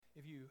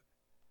you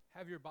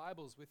have your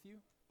Bibles with you,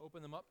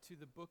 open them up to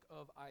the book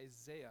of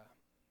Isaiah.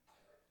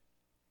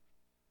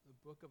 The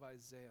book of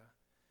Isaiah.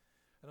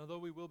 And although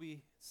we will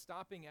be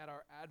stopping at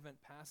our Advent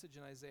passage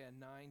in Isaiah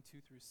 9, 2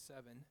 through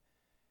 7,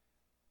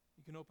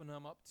 you can open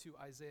them up to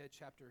Isaiah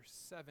chapter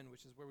 7,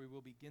 which is where we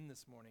will begin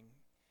this morning.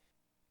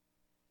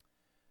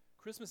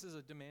 Christmas is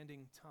a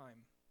demanding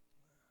time.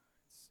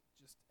 It's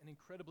just an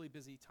incredibly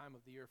busy time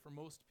of the year for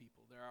most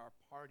people. There are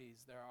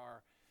parties, there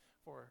are,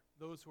 for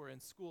those who are in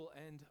school,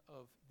 end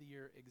of the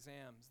year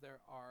exams. There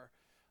are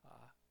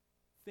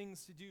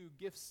things to do,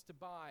 gifts to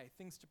buy,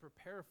 things to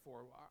prepare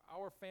for.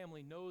 Our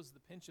family knows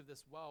the pinch of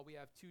this well. We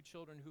have two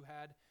children who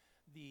had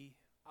the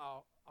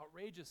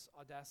outrageous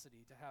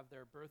audacity to have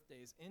their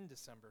birthdays in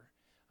December,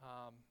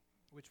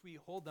 which we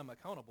hold them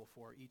accountable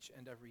for each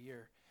and every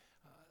year.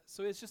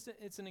 So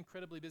it's an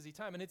incredibly busy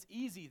time, and it's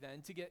easy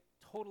then to get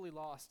totally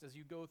lost as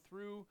you go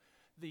through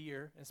the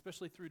year,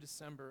 especially through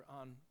December,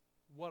 on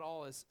what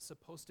all is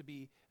supposed to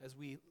be, as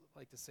we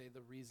like to say,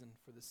 the reason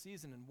for the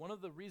season. And one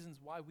of the reasons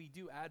why we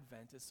do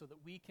Advent is so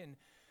that we can,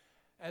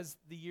 as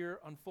the year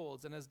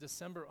unfolds and as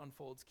December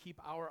unfolds, keep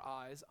our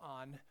eyes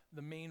on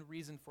the main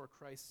reason for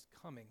Christ's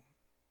coming.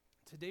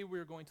 Today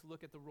we're going to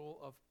look at the role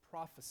of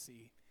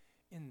prophecy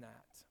in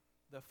that.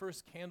 The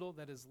first candle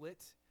that is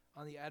lit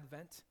on the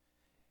Advent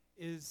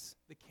is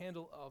the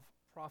candle of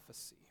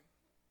prophecy.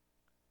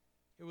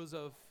 It was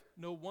of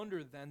no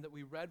wonder then that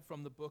we read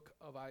from the book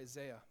of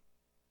Isaiah.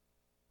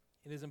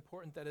 It is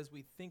important that as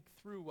we think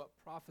through what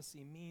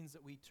prophecy means,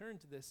 that we turn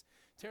to this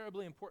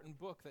terribly important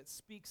book that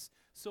speaks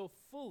so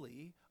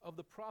fully of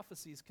the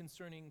prophecies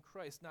concerning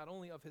Christ, not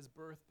only of his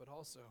birth, but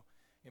also,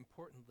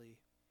 importantly,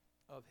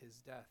 of his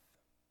death.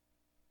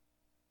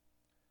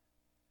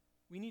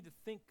 We need to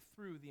think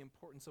through the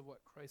importance of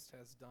what Christ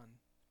has done.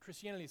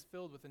 Christianity is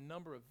filled with a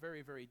number of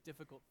very, very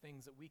difficult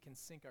things that we can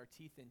sink our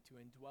teeth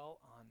into and dwell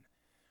on.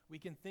 We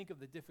can think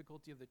of the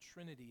difficulty of the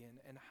Trinity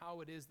and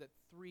how it is that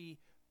three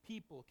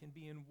people can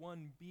be in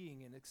one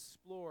being, and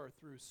explore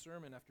through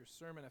sermon after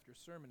sermon after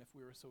sermon, if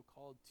we were so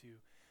called to,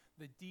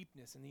 the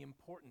deepness and the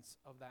importance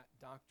of that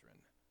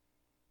doctrine.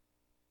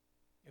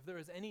 If there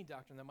is any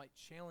doctrine that might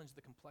challenge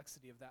the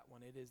complexity of that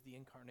one, it is the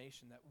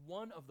incarnation, that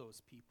one of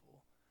those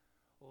people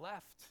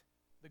left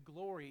the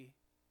glory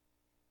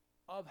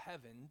of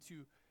heaven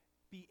to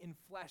be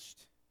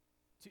enfleshed,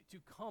 to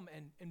come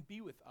and be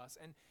with us.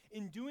 And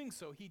in doing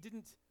so, he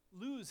didn't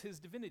lose his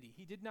divinity.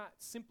 He did not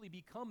simply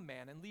become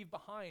man and leave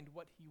behind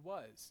what he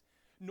was,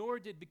 nor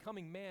did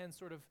becoming man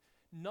sort of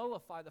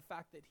nullify the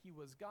fact that he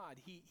was God.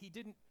 He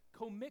didn't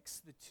commix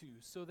the two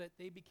so that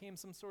they became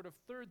some sort of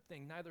third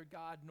thing, neither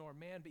God nor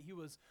man, but he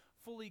was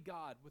fully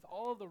God with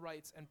all of the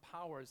rights and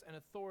powers and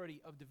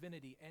authority of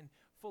divinity, and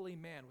fully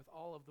man with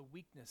all of the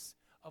weakness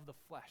of the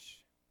flesh.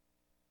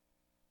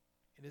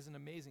 It is an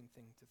amazing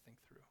thing to think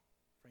through,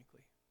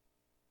 frankly.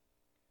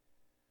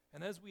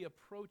 And as we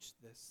approach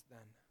this then,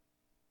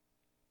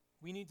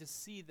 we need to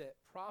see that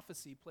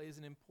prophecy plays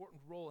an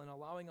important role in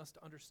allowing us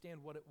to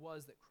understand what it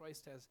was that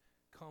Christ has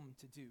come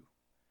to do.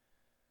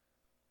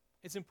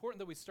 It's important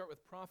that we start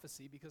with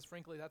prophecy because,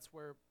 frankly, that's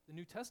where the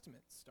New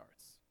Testament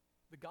starts.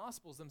 The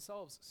Gospels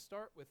themselves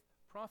start with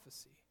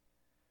prophecy.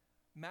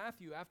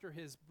 Matthew, after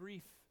his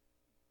brief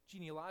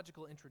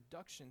genealogical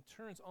introduction,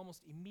 turns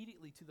almost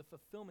immediately to the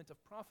fulfillment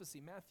of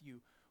prophecy.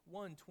 Matthew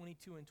 1,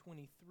 22 and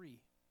 23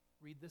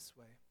 read this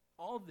way.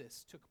 All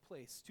this took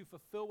place to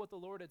fulfill what the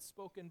Lord had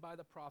spoken by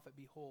the prophet.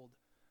 Behold,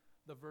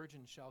 the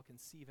virgin shall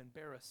conceive and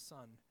bear a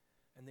son,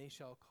 and they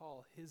shall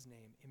call his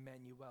name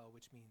Emmanuel,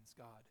 which means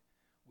God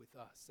with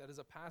us. That is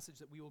a passage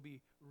that we will be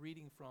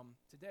reading from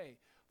today.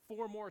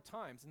 4 more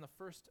times in the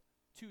first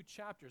 2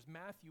 chapters,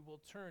 Matthew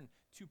will turn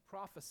to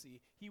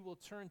prophecy. He will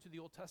turn to the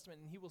Old Testament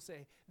and he will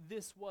say,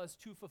 this was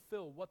to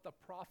fulfill what the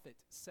prophet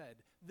said.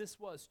 This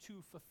was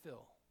to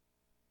fulfill.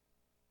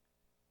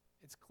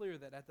 It's clear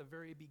that at the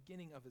very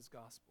beginning of his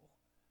gospel,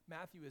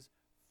 Matthew is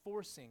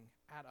forcing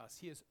at us,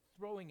 he is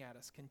throwing at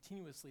us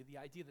continuously the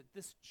idea that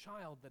this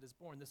child that is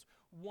born, this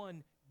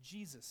one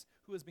Jesus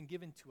who has been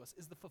given to us,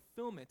 is the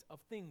fulfillment of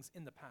things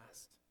in the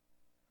past.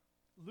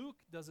 Luke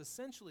does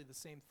essentially the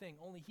same thing,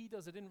 only he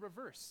does it in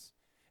reverse.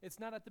 It's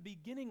not at the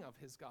beginning of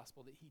his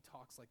gospel that he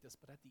talks like this,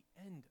 but at the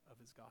end of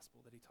his gospel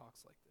that he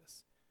talks like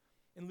this.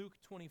 In Luke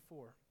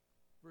 24,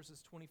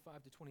 verses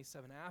 25 to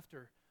 27,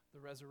 after the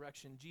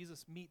resurrection,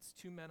 Jesus meets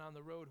 2 men on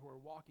the road who are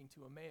walking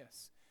to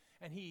Emmaus,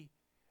 and he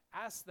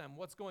asks them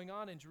what's going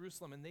on in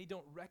Jerusalem, and they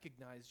don't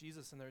recognize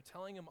Jesus, and they're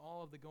telling him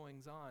all of the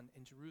goings-on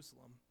in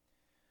Jerusalem.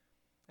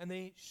 And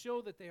they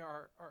show that they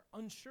are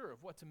unsure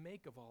of what to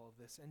make of all of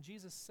this, and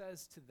Jesus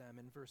says to them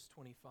in verse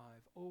 25,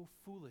 O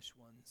foolish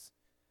ones,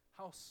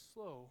 how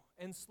slow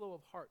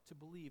of heart to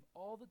believe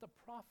all that the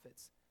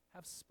prophets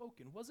have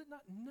spoken. Was it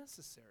not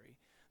necessary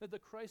that the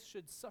Christ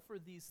should suffer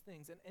these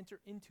things and enter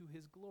into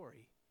his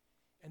glory?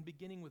 And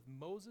beginning with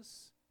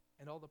Moses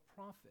and all the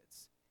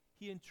prophets,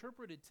 he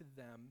interpreted to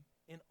them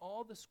in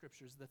all the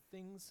scriptures the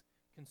things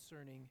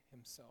concerning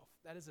himself.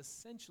 That is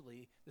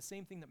essentially the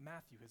same thing that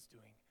Matthew is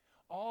doing.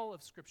 All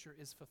of Scripture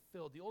is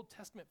fulfilled. The Old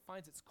Testament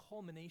finds its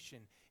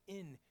culmination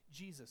in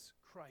Jesus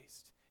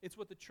Christ. It's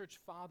what the church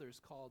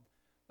fathers called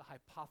the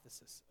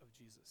hypothesis of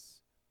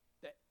Jesus.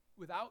 That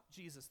without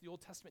Jesus, the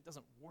Old Testament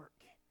doesn't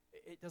work.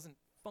 It doesn't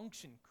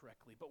function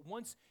correctly. But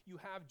once you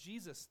have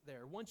Jesus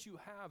there, once you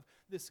have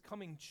this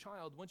coming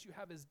child, once you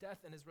have his death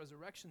and his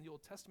resurrection, the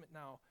Old Testament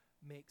now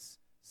makes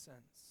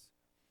sense.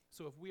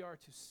 So if we are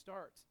to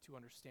start to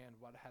understand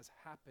what has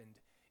happened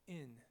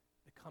in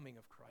the coming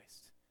of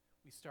Christ,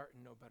 we start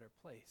in no better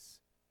place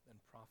than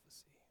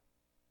prophecy.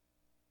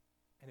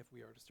 And if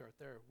we are to start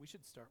there, we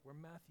should start where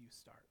Matthew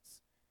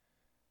starts.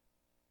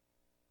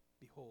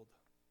 Behold,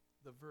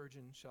 the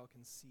virgin shall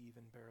conceive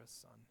and bear a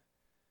son,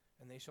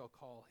 and they shall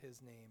call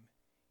his name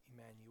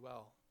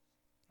Emmanuel.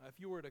 If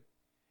you were to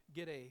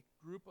get a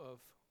group of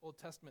Old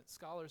Testament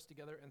scholars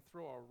together and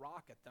throw a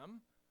rock at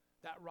them,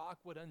 that rock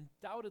would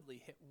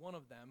undoubtedly hit one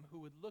of them who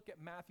would look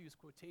at Matthew's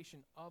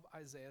quotation of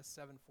Isaiah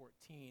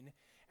 7:14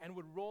 and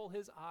would roll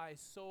his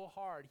eyes so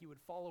hard he would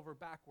fall over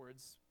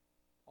backwards,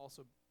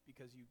 also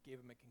because you gave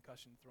him a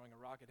concussion throwing a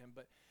rock at him.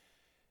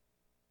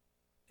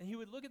 And he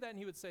would look at that and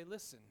he would say,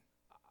 listen,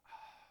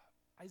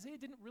 Isaiah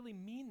didn't really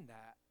mean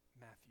that,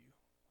 Matthew.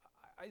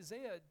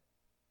 Isaiah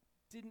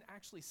didn't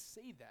actually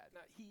say that.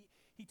 Now,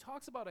 he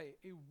talks about a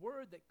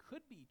word that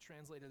could be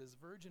translated as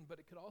virgin, but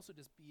it could also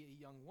just be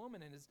a young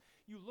woman. And as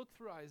you look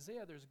through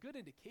Isaiah, there's good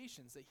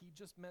indications that he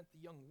just meant the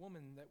young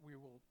woman that we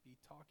will be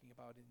talking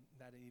about, and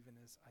that even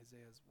is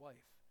Isaiah's wife.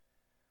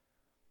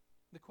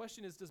 The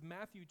question is, does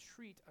Matthew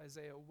treat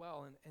Isaiah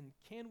well, and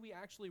can we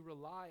actually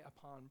rely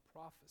upon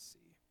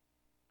prophecy?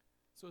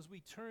 So as we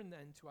turn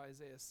then to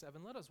Isaiah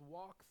 7, let us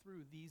walk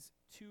through these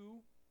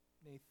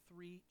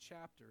 3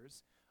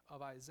 chapters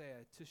of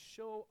Isaiah to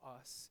show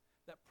us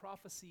that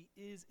prophecy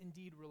is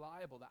indeed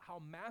reliable, that how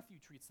Matthew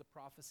treats the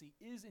prophecy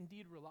is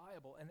indeed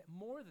reliable, and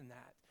more than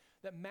that,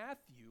 that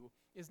Matthew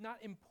is not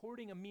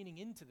importing a meaning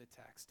into the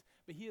text,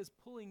 but he is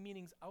pulling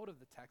meanings out of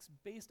the text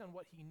based on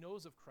what he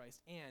knows of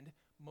Christ, and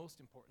most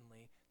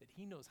importantly, that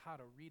he knows how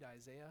to read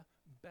Isaiah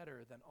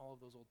better than all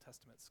of those Old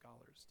Testament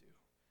scholars do.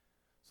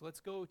 So let's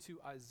go to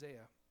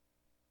Isaiah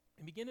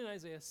and begin in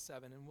Isaiah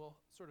 7, and we'll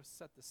sort of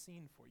set the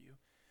scene for you.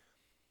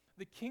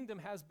 The kingdom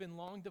has been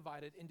long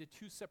divided into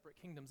two separate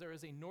kingdoms. There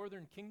is a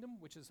northern kingdom,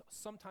 which is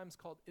sometimes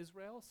called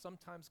Israel,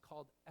 sometimes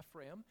called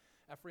Ephraim.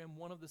 Ephraim,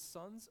 one of the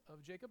sons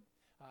of Jacob,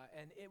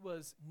 and it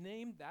was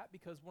named that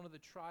because one of the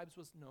tribes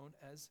was known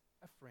as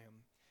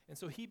Ephraim. And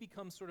so he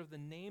becomes sort of the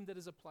name that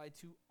is applied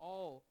to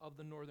all of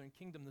the northern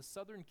kingdom. The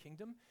southern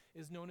kingdom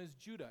is known as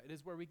Judah. It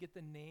is where we get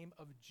the name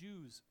of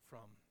Jews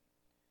from.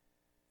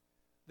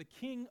 The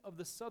king of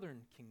the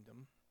southern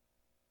kingdom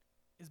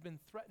has been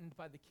threatened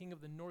by the king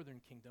of the northern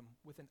kingdom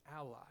with an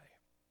ally,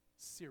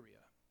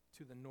 Syria,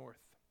 to the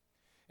north.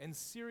 And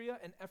Syria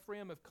and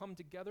Ephraim have come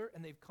together,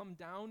 and they've come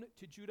down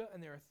to Judah,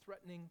 and they are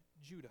threatening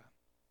Judah.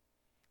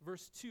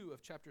 Verse 2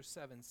 of chapter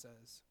 7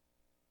 says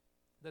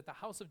that the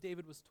house of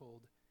David was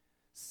told,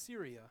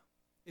 Syria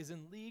is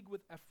in league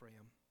with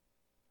Ephraim.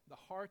 The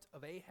heart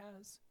of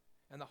Ahaz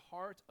and the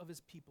heart of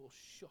his people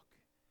shook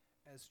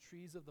as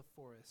trees of the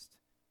forest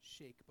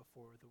shake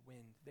before the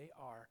wind. They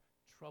are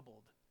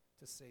troubled,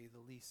 to say the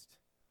least.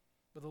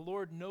 But the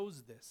Lord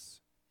knows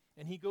this,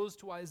 and he goes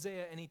to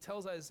Isaiah, and he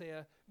tells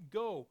Isaiah,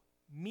 go,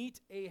 meet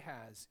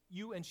Ahaz,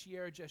 you and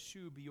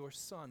Shear-Jashub, your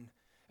son,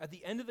 at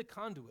the end of the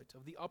conduit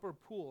of the upper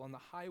pool on the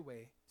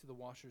highway to the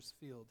washer's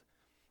field,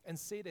 and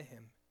say to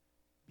him,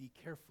 be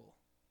careful,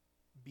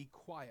 be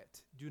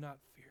quiet, do not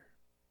fear,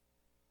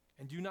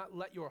 and do not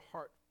let your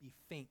heart be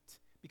faint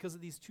because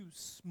of these two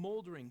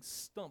smoldering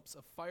stumps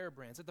of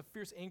firebrands at the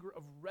fierce anger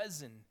of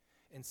Rezin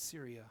in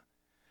Syria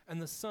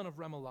and the son of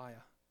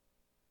Remaliah.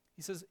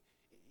 He says,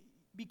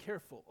 be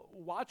careful.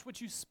 Watch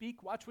what you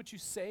speak, watch what you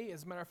say.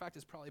 As a matter of fact,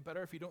 it's probably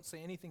better if you don't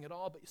say anything at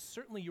all, but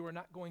certainly you are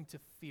not going to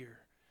fear.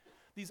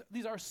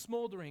 These are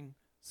smoldering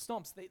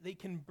stumps. They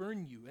can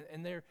burn you,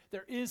 and there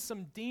is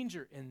some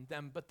danger in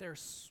them, but they're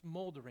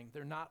smoldering.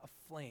 They're not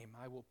aflame.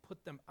 I will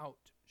put them out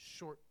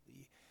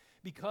shortly.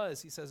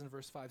 Because, he says in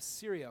verse 5,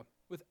 Syria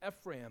with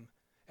Ephraim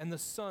and the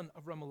son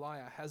of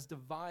Remaliah has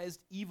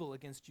devised evil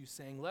against you,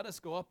 saying, let us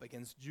go up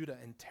against Judah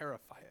and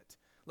terrify it.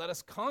 Let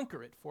us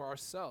conquer it for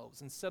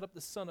ourselves and set up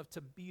the son of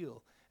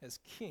Tabeel as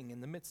king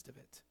in the midst of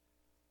it.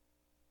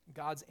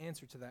 God's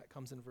answer to that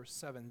comes in verse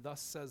 7.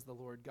 Thus says the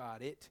Lord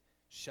God, it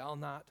shall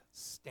not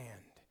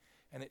stand,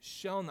 and it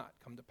shall not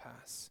come to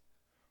pass.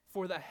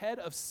 For the head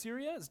of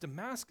Syria is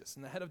Damascus,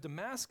 and the head of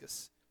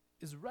Damascus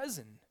is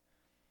Rezin.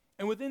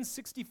 And within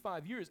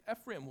 65 years,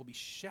 Ephraim will be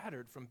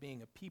shattered from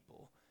being a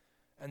people.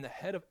 And the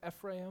head of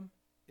Ephraim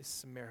is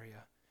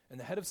Samaria. And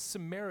the head of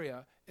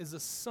Samaria is the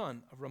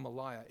son of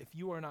Remaliah. If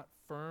you are not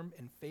firm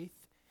in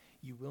faith,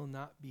 you will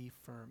not be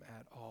firm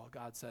at all.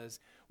 God says,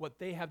 what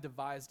they have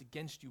devised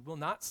against you will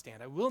not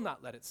stand. I will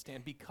not let it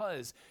stand,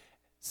 because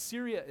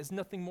Syria is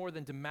nothing more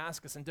than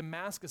Damascus, and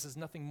Damascus is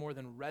nothing more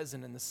than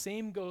Rezin. And the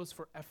same goes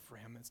for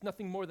Ephraim. It's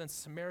nothing more than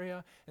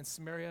Samaria, and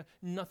Samaria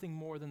nothing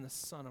more than the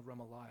son of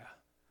Remaliah.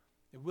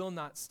 It will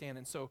not stand.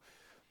 And so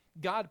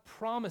God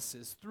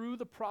promises through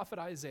the prophet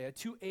Isaiah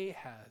to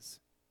Ahaz,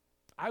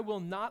 I will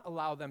not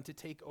allow them to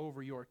take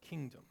over your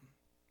kingdom.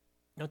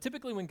 Now,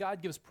 typically when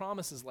God gives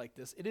promises like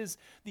this, it is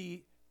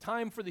the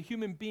time for the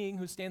human being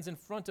who stands in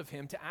front of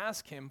him to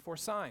ask him for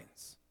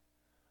signs.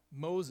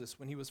 Moses,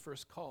 when he was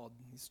first called,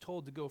 he's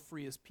told to go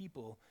free his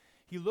people.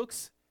 He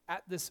looks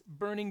at this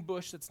burning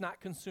bush that's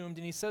not consumed,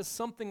 and he says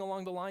something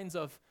along the lines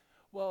of,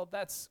 well,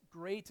 that's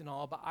great and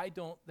all, but I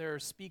don't there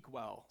speak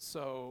well,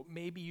 so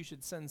maybe you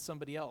should send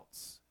somebody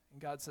else.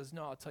 And God says,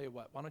 no, I'll tell you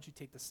what, why don't you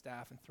take the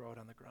staff and throw it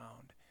on the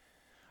ground?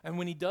 And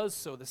when he does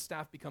so, the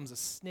staff becomes a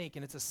snake,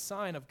 and it's a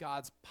sign of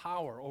God's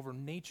power over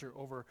nature,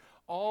 over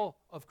all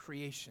of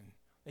creation.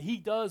 He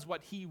does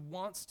what he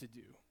wants to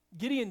do.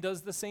 Gideon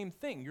does the same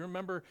thing. You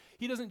remember,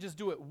 he doesn't just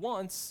do it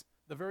once.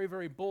 The very,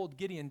 very bold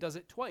Gideon does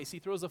it twice. He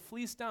throws a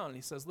fleece down, and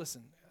he says,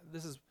 listen,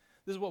 this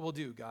is what we'll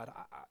do, God.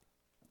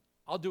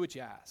 I'll do what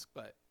you ask,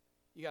 but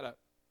you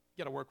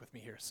gotta work with me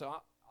here. So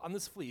on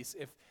this fleece,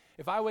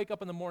 if I wake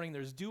up in the morning,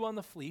 there's dew on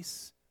the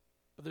fleece,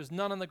 but there's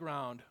none on the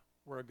ground,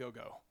 we're a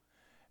go-go.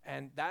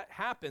 And that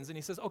happens, and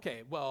he says,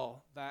 okay,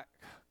 well, that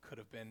could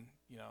have been,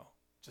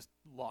 just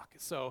luck.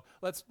 So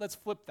let's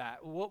flip that.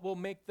 We'll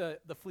make the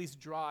fleece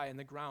dry and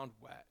the ground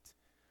wet.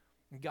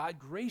 And God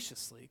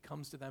graciously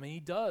comes to them, and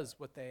he does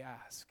what they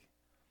ask.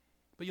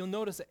 But you'll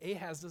notice that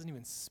Ahaz doesn't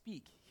even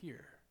speak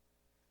here.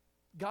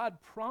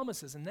 God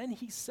promises, and then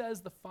he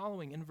says the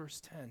following in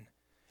verse 10.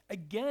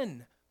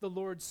 Again, the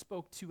Lord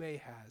spoke to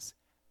Ahaz,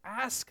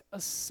 ask a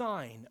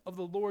sign of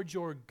the Lord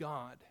your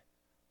God.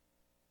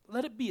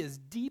 Let it be as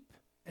deep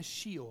as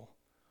Sheol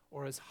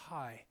or as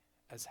high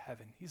as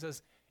heaven. He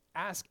says,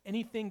 ask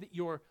anything that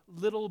your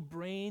little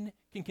brain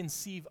can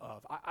conceive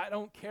of. I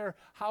don't care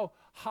how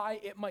high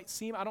it might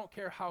seem. I don't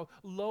care how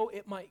low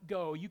it might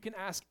go. You can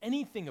ask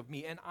anything of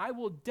me, and I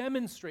will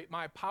demonstrate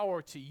my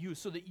power to you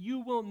so that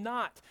you will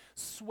not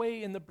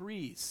sway in the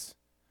breeze,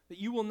 that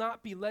you will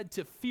not be led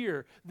to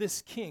fear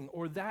this king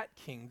or that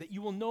king, that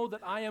you will know that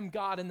I am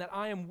God and that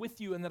I am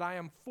with you and that I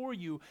am for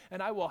you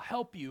and I will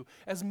help you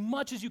as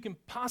much as you can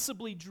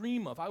possibly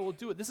dream of. I will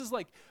do it. This is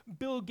like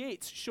Bill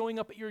Gates showing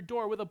up at your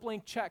door with a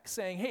blank check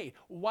saying, hey,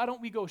 why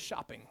don't we go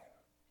shopping?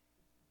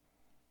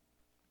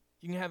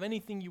 You can have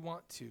anything you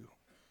want to.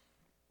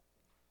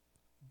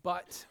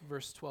 But,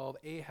 verse 12,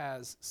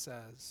 Ahaz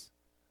says,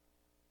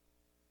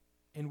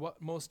 in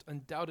what most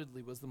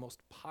undoubtedly was the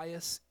most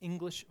pious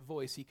English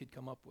voice he could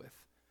come up with,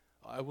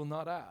 I will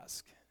not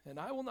ask, and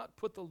I will not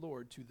put the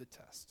Lord to the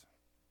test.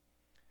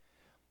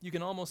 You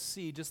can almost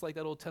see, just like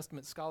that Old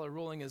Testament scholar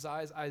rolling his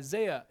eyes,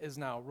 Isaiah is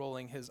now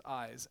rolling his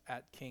eyes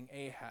at King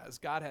Ahaz.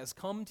 God has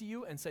come to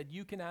you and said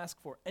you can ask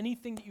for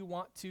anything that you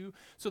want to,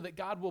 so that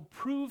God will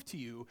prove to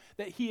you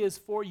that he is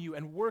for you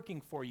and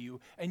working for you,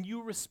 and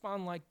you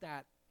respond like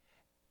that.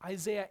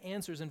 Isaiah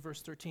answers in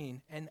verse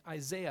 13, and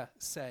Isaiah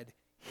said,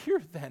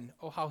 hear then,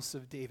 O house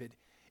of David,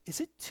 is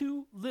it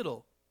too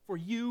little for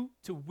you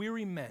to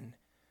weary men,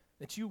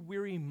 that you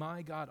weary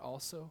my God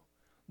also?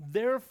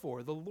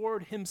 Therefore the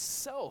Lord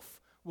himself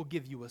will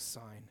give you a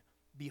sign.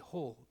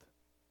 Behold,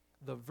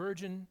 the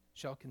virgin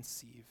shall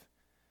conceive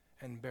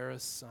and bear a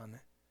son,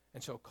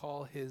 and shall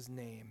call his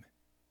name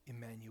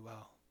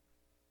Emmanuel.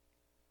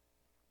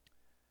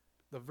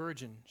 The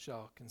virgin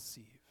shall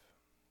conceive.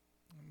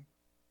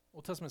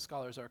 Old Testament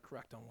scholars are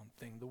correct on one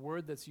thing. The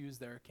word that's used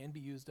there can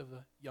be used of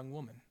a young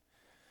woman.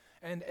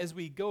 And as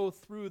we go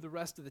through the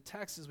rest of the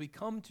text, as we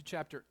come to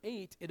chapter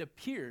 8, it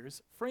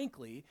appears,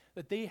 frankly,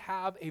 that they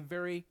have a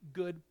very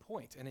good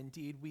point. And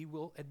indeed, we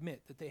will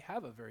admit that they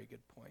have a very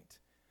good point.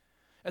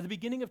 At the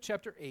beginning of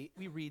chapter 8,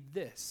 we read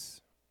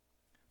this.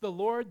 The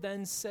Lord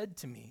then said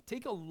to me,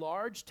 take a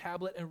large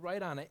tablet and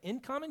write on it in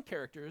common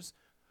characters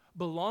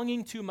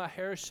belonging to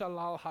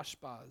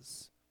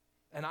Maher-shalal-Hashbaz.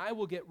 And I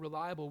will get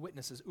reliable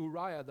witnesses,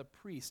 Uriah the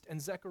priest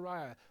and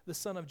Zechariah the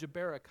son of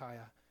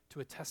Jeberechiah, to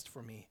attest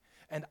for me.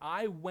 And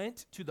I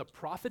went to the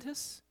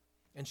prophetess,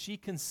 and she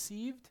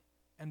conceived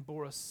and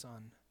bore a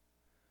son.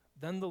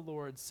 Then the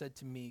Lord said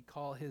to me,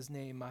 call his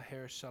name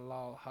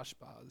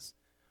Maher-shalal-Hashbaz,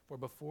 for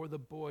before the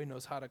boy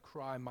knows how to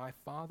cry, my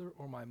father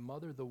or my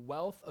mother, the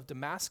wealth of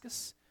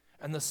Damascus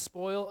and the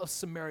spoil of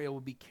Samaria will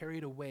be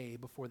carried away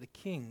before the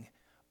king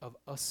of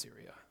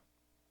Assyria.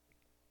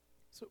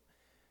 So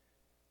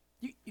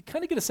you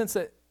kind of get a sense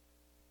that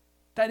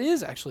that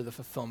is actually the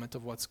fulfillment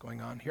of what's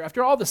going on here.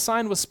 After all, the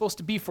sign was supposed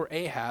to be for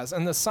Ahaz,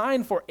 and the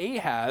sign for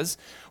Ahaz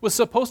was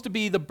supposed to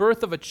be the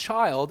birth of a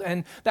child,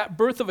 and that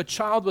birth of a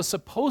child was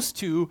supposed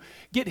to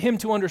get him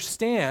to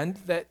understand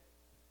that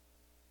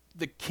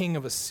the king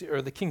of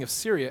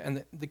Syria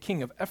and the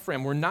king of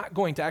Ephraim were not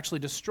going to actually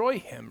destroy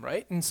him,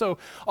 right? And so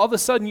all of a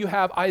sudden you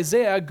have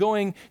Isaiah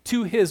going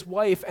to his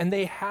wife, and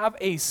they have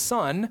a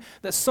son.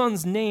 That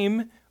son's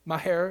name,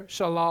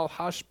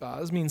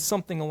 Maher-shalal-Hashbaz, means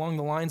something along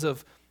the lines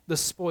of the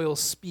spoil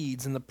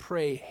speeds and the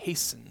prey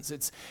hastens.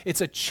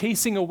 It's a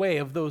chasing away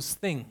of those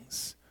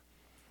things.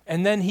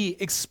 And then he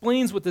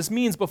explains what this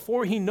means.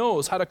 Before he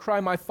knows how to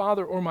cry, my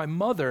father or my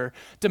mother,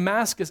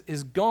 Damascus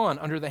is gone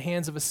under the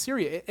hands of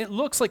Assyria. It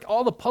looks like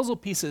all the puzzle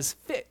pieces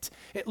fit.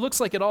 It looks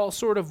like it all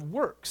sort of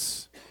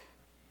works.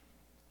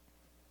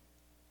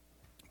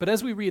 But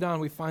as we read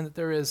on, we find that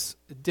there is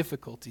a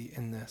difficulty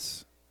in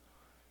this.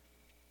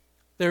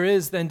 There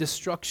is then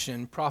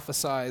destruction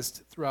prophesied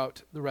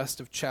throughout the rest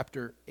of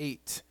chapter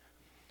 8.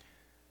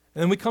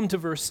 And then we come to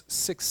verse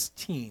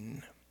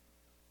 16.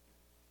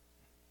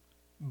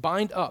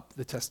 Bind up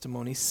the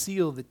testimony,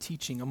 seal the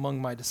teaching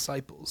among my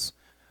disciples.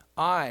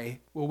 I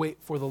will wait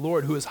for the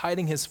Lord, who is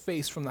hiding his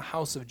face from the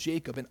house of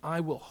Jacob, and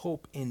I will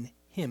hope in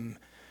him.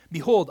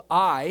 Behold,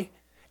 I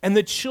and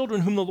the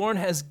children whom the Lord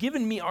has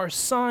given me are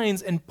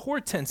signs and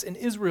portents in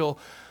Israel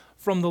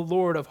from the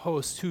Lord of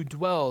hosts, who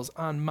dwells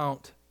on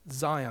Mount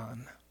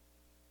Zion.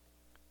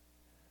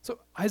 So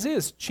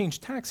Isaiah's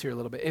changed tacks here a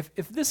little bit.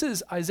 If this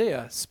is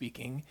Isaiah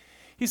speaking,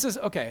 he says,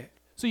 okay,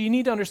 so you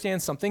need to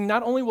understand something.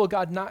 Not only will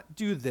God not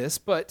do this,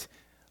 but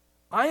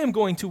I am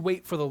going to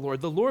wait for the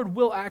Lord. The Lord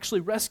will actually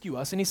rescue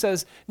us. And he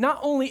says, not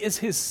only is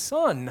his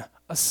son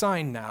a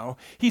sign now,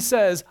 he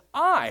says,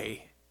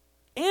 I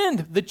and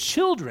the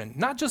children,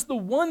 not just the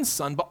one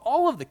son, but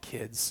all of the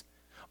kids,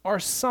 are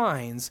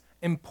signs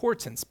and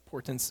portents.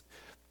 Portents,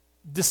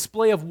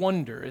 display of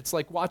wonder. It's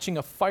like watching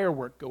a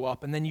firework go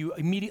up, and then you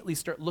immediately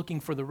start looking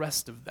for the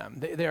rest of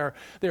them. They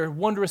are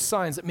wondrous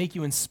signs that make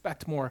you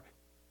inspect more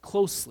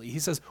closely. He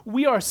says,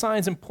 we are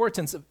signs and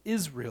portents of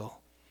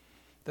Israel,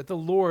 that the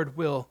Lord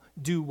will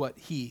do what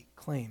he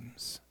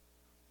claims.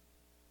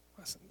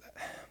 Listen,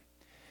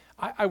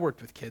 I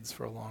worked with kids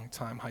for a long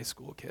time, high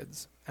school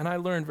kids, and I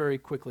learned very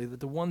quickly that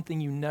the one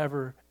thing you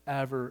never,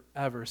 ever,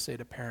 ever say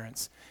to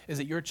parents is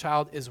that your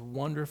child is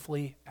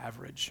wonderfully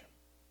average.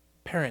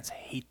 Parents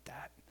hate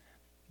that.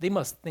 They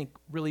must think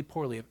really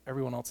poorly of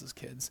everyone else's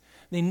kids.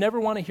 They never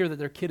want to hear that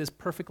their kid is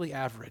perfectly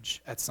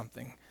average at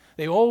something.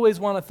 They always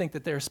want to think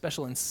that they're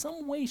special in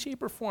some way,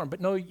 shape, or form.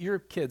 But no, your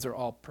kids are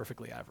all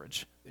perfectly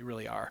average. They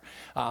really are.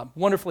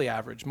 Wonderfully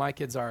average. My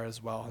kids are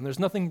as well. And there's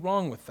nothing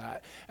wrong with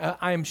that.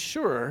 I'm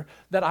sure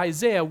that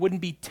Isaiah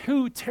wouldn't be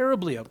too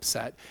terribly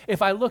upset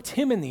if I looked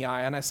him in the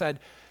eye and I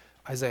said,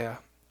 Isaiah,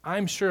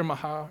 I'm sure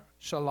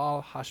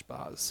Maher-Shalal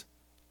Hashbaz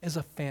is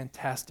a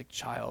fantastic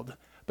child,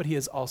 but he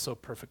is also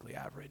perfectly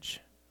average.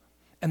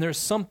 And there's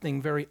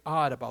something very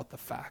odd about the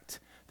fact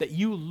that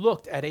you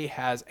looked at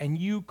Ahaz and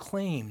you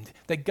claimed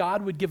that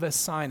God would give a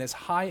sign as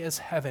high as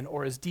heaven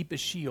or as deep as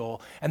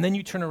Sheol, and then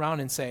you turn around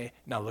and say,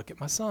 now look at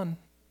my son.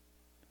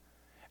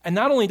 And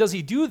not only does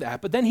he do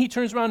that, but then he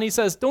turns around and he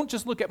says, don't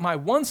just look at my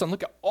one son,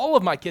 look at all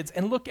of my kids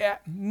and look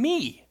at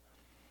me.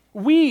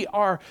 We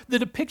are the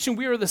depiction,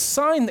 we are the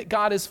sign that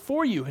God is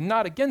for you and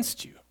not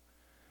against you.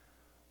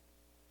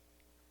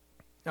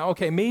 Now,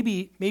 okay,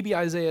 maybe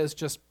Isaiah is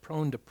just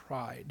prone to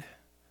pride.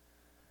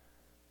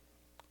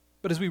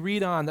 But as we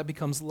read on, that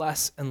becomes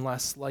less and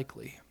less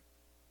likely.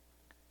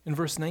 In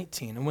verse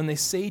 19, and when they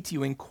say to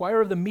you,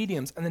 inquire of the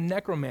mediums and the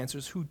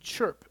necromancers who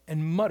chirp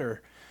and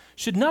mutter,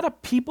 should not a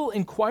people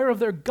inquire of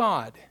their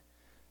God?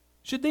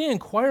 Should they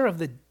inquire of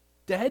the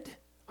dead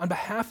on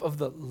behalf of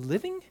the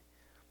living?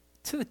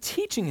 To the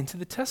teaching and to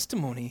the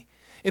testimony.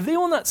 If they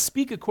will not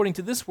speak according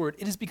to this word,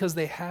 it is because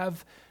they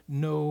have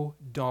no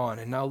dawn.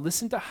 And now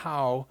listen to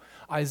how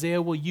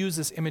Isaiah will use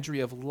this imagery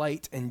of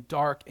light and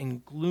dark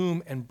and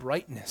gloom and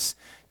brightness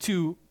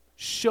to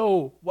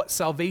show what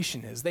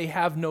salvation is. They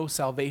have no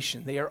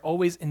salvation. They are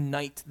always in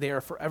night. They are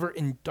forever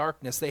in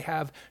darkness. They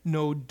have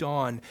no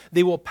dawn.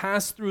 They will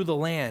pass through the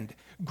land,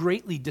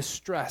 greatly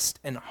distressed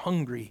and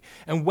hungry.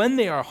 And when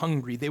they are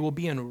hungry, they will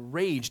be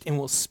enraged and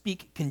will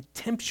speak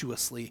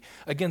contemptuously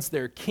against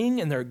their king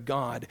and their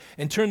God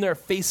and turn their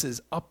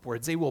faces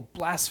upwards. They will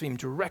blaspheme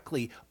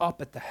directly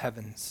up at the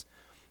heavens.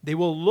 They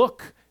will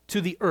look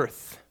to the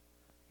earth,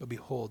 but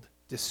behold,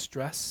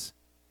 distress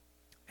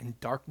and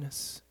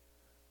darkness,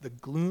 the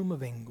gloom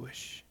of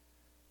anguish,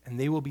 and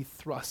they will be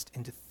thrust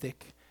into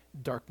thick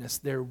darkness.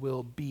 There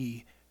will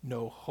be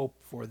no hope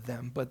for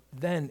them. But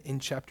then in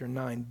chapter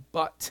 9,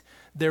 but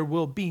there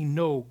will be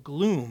no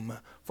gloom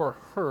for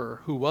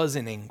her who was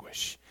in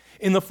anguish.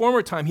 In the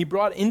former time, he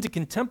brought into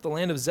contempt the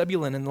land of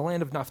Zebulun and the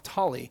land of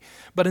Naphtali.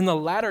 But in the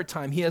latter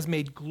time, he has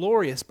made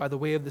glorious by the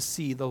way of the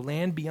sea, the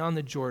land beyond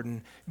the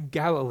Jordan,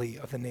 Galilee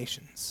of the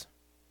nations.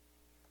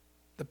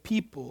 The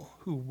people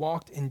who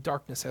walked in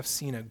darkness have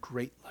seen a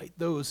great light.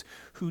 Those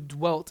who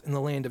dwelt in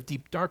the land of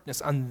deep darkness,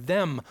 on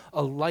them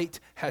a light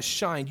has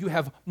shined. You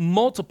have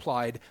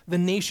multiplied the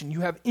nation.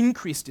 You have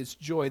increased its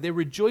joy. They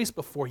rejoice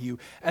before you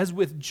as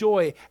with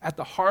joy at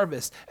the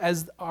harvest,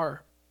 as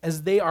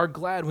they are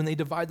glad when they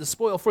divide the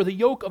spoil. For the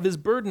yoke of his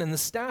burden and the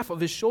staff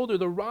of his shoulder,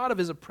 the rod of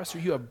his oppressor,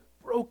 you have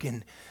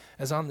broken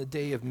as on the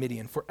day of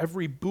Midian. For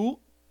every boot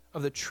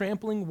of the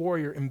trampling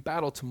warrior in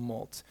battle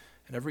tumult,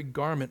 and every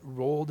garment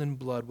rolled in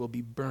blood will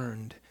be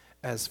burned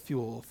as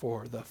fuel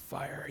for the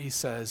fire. He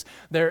says,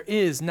 there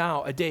is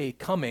now a day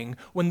coming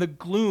when the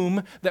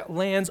gloom that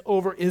lands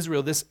over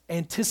Israel, this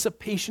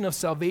anticipation of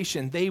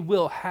salvation, they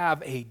will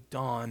have a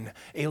dawn.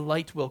 A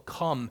light will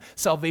come.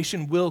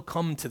 Salvation will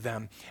come to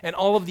them. And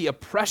all of the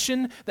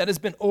oppression that has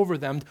been over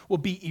them will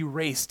be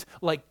erased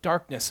like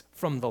darkness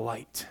from the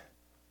light.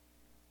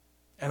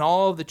 And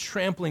all of the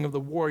trampling of the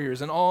warriors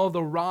and all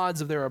the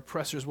rods of their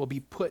oppressors will be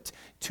put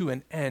to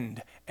an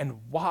end. And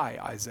why,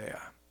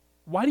 Isaiah?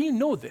 Why do you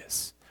know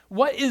this?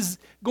 What is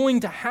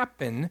going to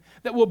happen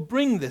that will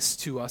bring this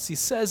to us? He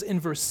says in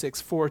verse 6,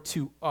 "For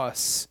to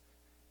us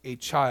a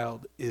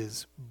child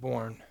is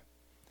born.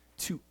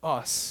 To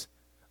us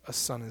a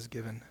son is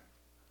given.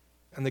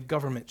 And the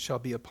government shall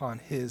be upon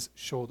his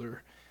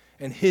shoulder.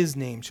 And his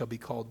name shall be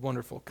called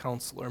Wonderful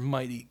Counselor,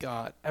 Mighty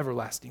God,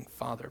 Everlasting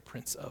Father,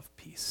 Prince of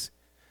Peace.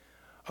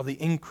 Of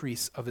the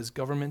increase of his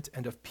government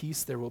and of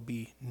peace there will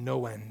be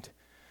no end.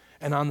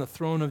 And on the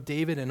throne of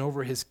David and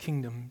over his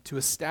kingdom, to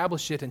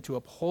establish it and to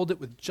uphold it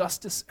with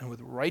justice and with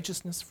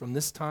righteousness from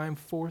this time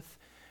forth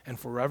and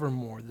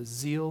forevermore. The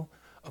zeal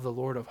of the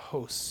Lord of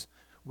hosts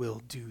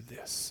will do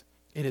this."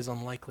 It is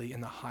unlikely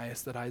in the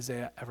highest that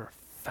Isaiah ever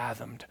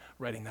fathomed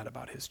writing that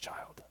about his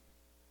child.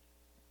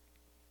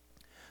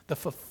 The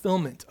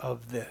fulfillment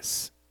of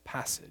this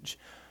passage,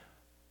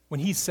 when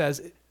he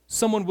says,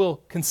 "Someone will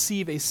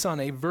conceive a son,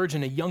 a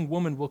virgin, a young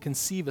woman will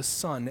conceive a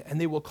son,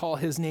 and they will call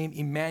his name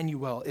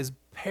Emmanuel," is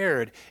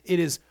paired. It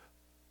is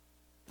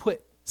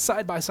put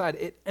side by side.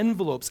 It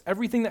envelopes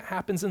everything that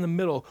happens in the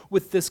middle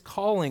with this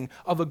calling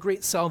of a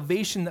great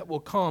salvation that will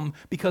come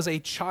because a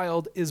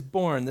child is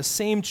born. The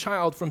same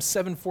child from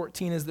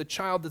 7:14 is the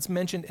child that's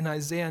mentioned in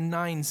Isaiah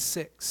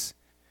 9:6.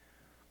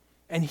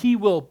 And he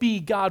will be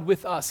God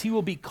with us. He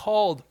will be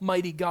called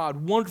Mighty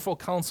God, Wonderful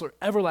Counselor,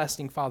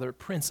 Everlasting Father,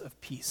 Prince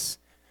of Peace.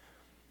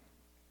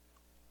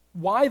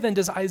 Why then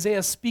does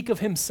Isaiah speak of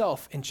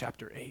himself in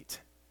chapter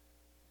 8?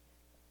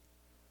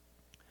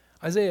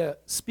 Isaiah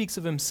speaks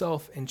of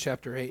himself in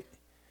chapter 8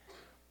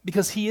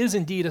 because he is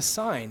indeed a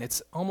sign.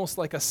 It's almost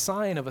like a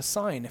sign of a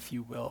sign, if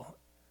you will.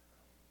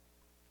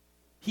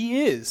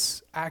 He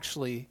is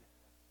actually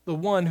the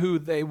one who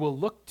they will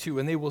look to,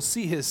 and they will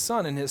see his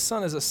son, and his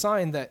son is a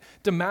sign that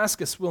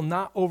Damascus will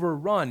not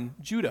overrun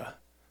Judah.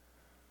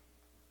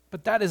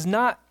 But that is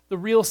not the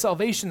real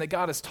salvation that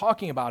God is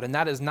talking about, and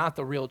that is not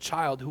the real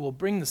child who will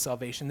bring the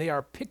salvation. They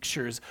are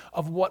pictures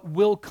of what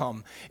will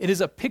come. It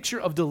is a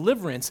picture of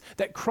deliverance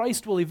that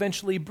Christ will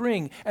eventually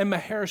bring, and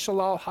Maher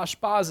Shalal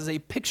Hashbaz is a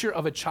picture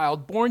of a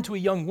child born to a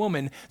young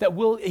woman that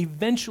will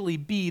eventually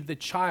be the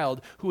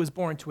child who is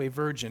born to a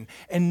virgin.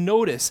 And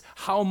notice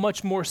how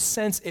much more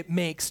sense it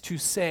makes to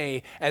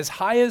say, as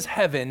high as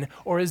heaven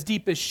or as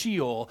deep as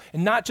Sheol,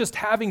 and not just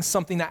having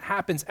something that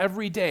happens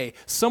every day.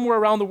 Somewhere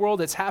around the world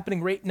it's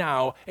happening right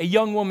now, a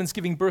young woman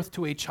giving birth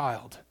to a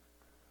child.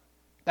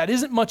 That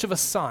isn't much of a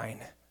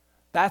sign.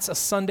 That's a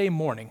Sunday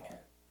morning.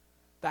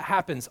 That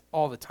happens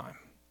all the time.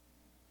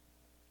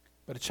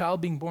 But a child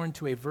being born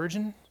to a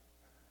virgin,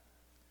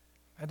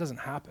 that doesn't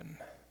happen.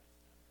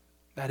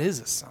 That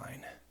is a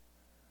sign.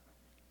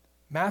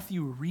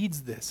 Matthew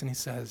reads this and he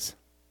says,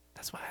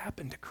 that's what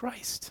happened to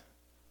Christ.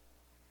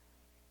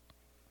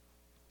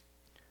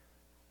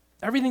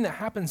 Everything that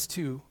happens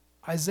to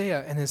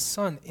Isaiah and his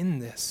son in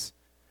this,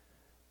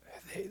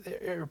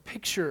 they're a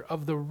picture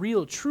of the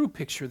real, true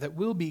picture that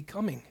will be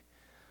coming.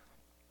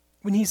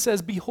 When he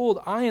says,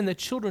 "Behold, I and the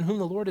children whom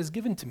the Lord has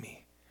given to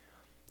me."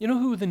 You know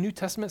who the New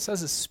Testament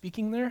says is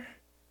speaking there?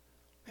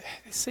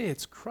 They say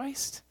it's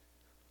Christ.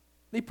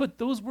 They put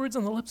those words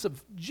on the lips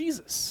of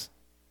Jesus.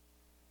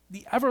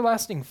 The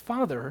everlasting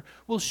Father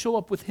will show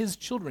up with his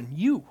children,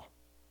 you.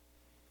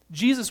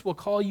 Jesus will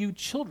call you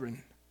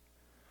children.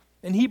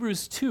 In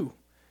Hebrews 2,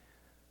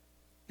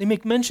 they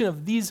make mention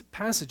of these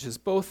passages,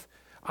 both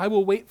I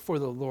will wait for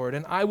the Lord,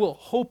 and I will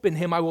hope in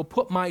him. I will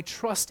put my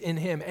trust in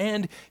him.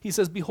 And he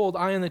says, "Behold,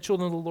 I and the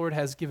children of the Lord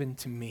has given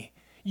to me."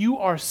 You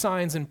are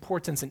signs and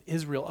portents in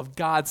Israel of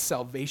God's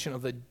salvation,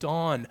 of the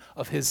dawn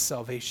of his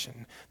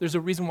salvation. There's a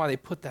reason why they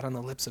put that on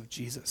the lips of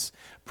Jesus.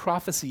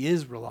 Prophecy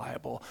is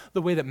reliable.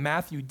 The way that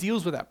Matthew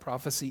deals with that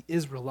prophecy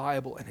is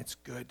reliable, and it's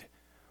good.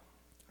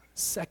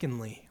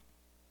 Secondly,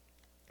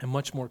 and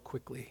much more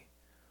quickly,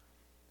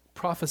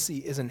 prophecy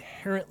is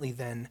inherently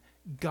then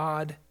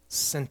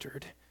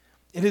God-centered.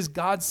 It is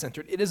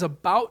God-centered. It is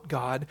about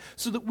God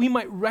so that we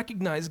might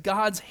recognize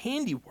God's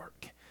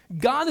handiwork.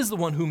 God is the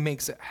one who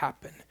makes it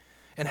happen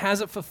and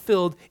has it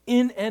fulfilled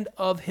in and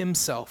of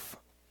himself.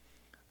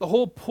 The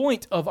whole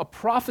point of a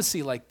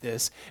prophecy like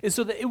this is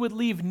so that it would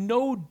leave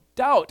no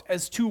doubt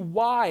as to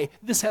why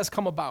this has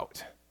come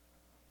about.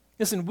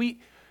 Listen,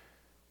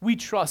 we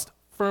trust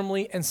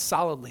firmly and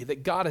solidly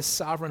that God is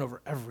sovereign over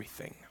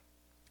everything.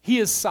 He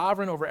is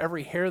sovereign over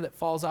every hair that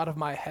falls out of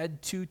my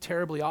head too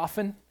terribly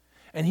often,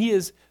 and he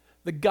is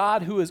the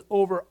God who is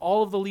over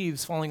all of the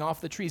leaves falling off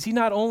the trees. He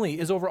not only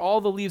is over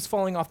all the leaves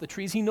falling off the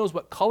trees, he knows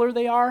what color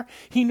they are.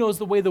 He knows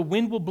the way the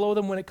wind will blow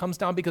them when it comes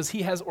down because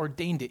he has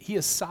ordained it. He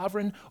is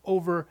sovereign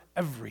over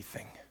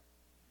everything.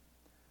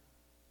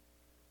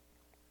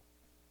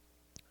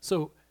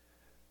 So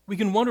we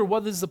can wonder,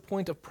 what is the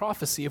point of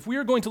prophecy? If we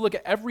are going to look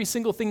at every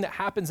single thing that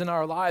happens in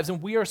our lives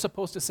and we are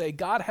supposed to say,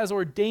 God has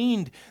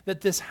ordained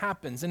that this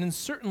happens, and in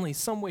certainly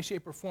some way,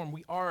 shape, or form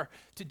we are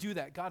to do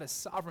that. God is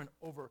sovereign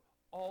over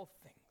all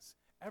things.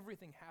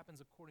 Everything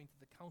happens according to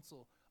the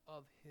counsel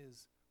of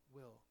his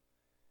will.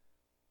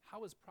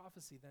 How is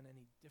prophecy then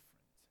any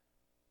different?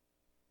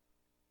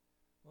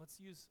 Well, let's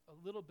use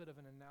a little bit of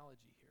an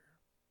analogy here.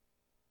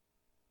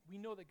 We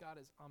know that God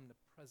is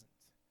omnipresent.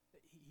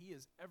 that he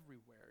is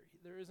everywhere.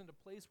 There isn't a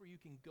place where you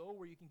can go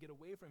where you can get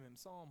away from him.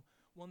 Psalm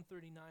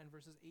 139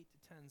 verses 8 to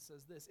 10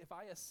 says this, "If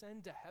I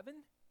ascend to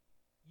heaven,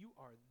 you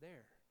are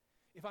there.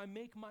 If I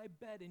make my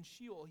bed in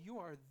Sheol, you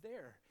are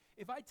there.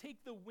 If I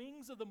take the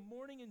wings of the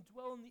morning and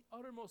dwell in the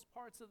uttermost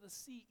parts of the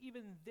sea,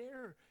 even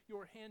there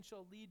your hand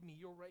shall lead me,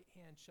 your right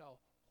hand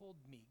shall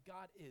hold me."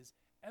 God is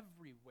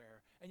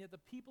everywhere. And yet the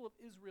people of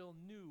Israel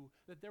knew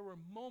that there were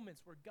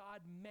moments where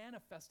God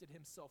manifested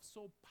himself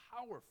so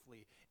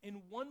powerfully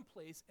in one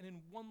place and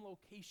in one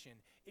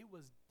location. It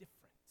was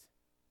different.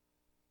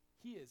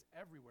 He is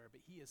everywhere,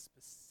 but he is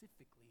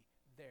specifically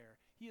there.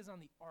 He is on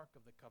the Ark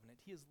of the Covenant.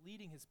 He is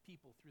leading his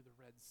people through the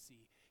Red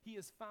Sea. He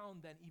is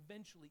found then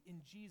eventually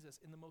in Jesus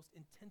in the most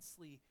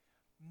intensely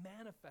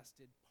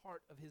manifested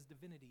part of his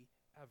divinity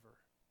ever.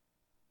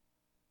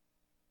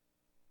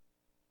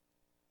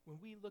 When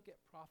we look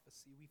at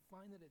prophecy, we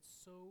find that it's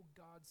so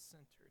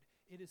God-centered.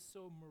 It is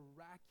so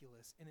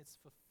miraculous in its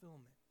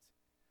fulfillment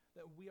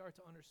that we are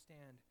to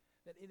understand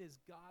that it is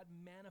God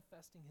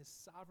manifesting his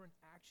sovereign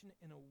action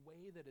in a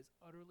way that is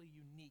utterly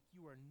unique.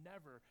 You are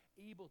never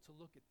able to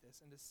look at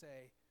this and to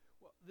say,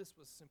 well, this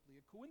was simply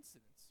a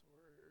coincidence,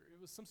 or it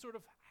was some sort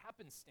of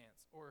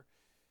happenstance, or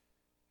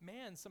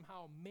man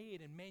somehow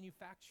made and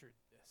manufactured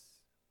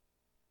this.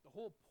 The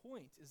whole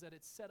point is that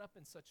it's set up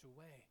in such a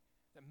way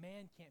that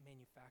man can't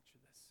manufacture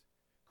this.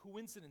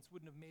 Coincidence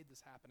wouldn't have made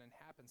this happen, and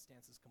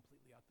happenstance is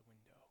completely out the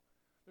window.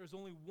 There's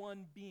only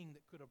one being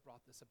that could have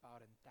brought this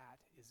about, and that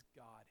is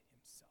God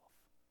himself.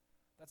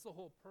 That's the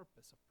whole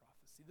purpose of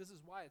prophecy. This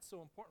is why it's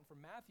so important for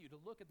Matthew to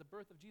look at the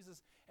birth of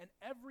Jesus and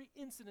every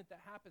incident that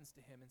happens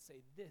to him and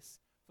say, this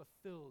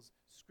fulfills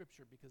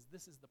Scripture, because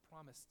this is the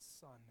promised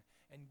Son,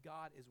 and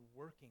God is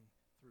working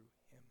through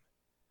him.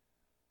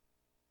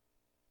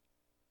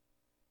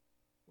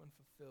 When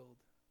fulfilled,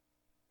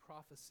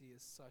 prophecy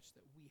is such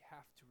that we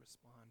have to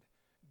respond,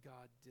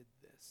 God did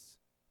this.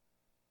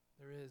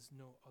 There is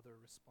no other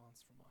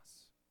response from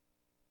us.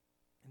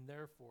 And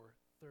therefore,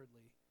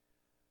 thirdly,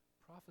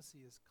 prophecy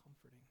is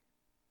comforting.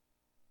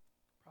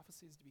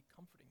 Prophecy is to be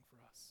comforting for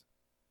us.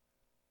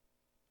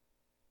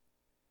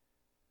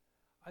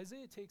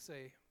 Isaiah takes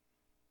a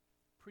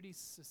pretty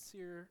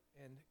sincere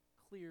and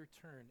clear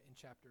turn in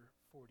chapter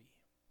 40.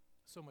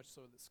 So much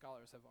so that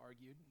scholars have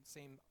argued,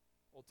 same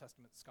Old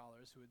Testament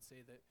scholars who would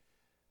say that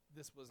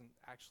this wasn't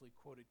actually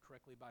quoted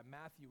correctly by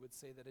Matthew, would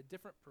say that a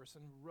different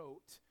person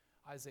wrote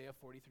Isaiah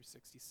 40 through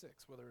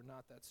 66. Whether or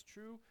not that's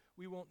true,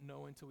 we won't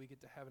know until we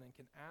get to heaven and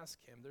can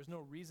ask him. There's no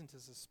reason to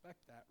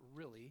suspect that,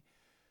 really.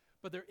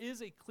 But there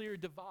is a clear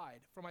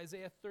divide from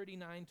Isaiah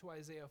 39 to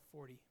Isaiah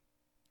 40.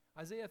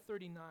 Isaiah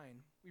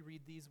 39, we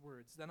read these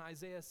words. Then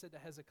Isaiah said to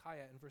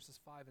Hezekiah in verses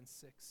 5 and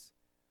 6,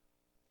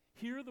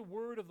 "Hear the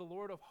word of the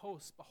Lord of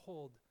hosts.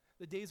 Behold,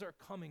 the days are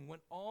coming when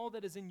all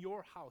that is in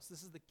your house,"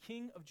 this is the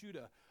king of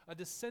Judah, a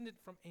descendant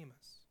from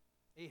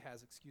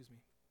Ahaz,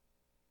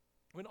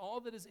 "when all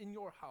that is in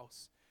your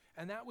house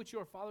and that which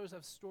your fathers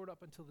have stored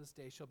up until this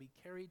day shall be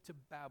carried to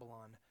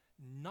Babylon,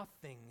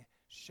 nothing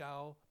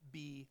shall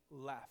be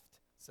left,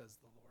 says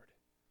the Lord."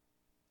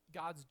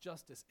 God's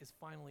justice is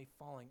finally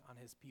falling on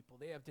his people.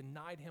 They have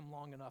denied him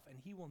long enough, and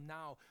he will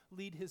now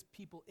lead his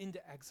people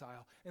into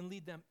exile and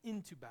lead them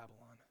into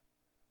Babylon.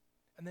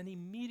 And then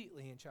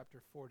immediately in chapter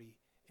 40,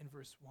 in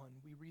verse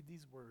 1, we read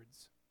these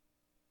words.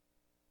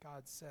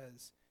 God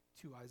says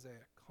to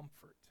Isaiah,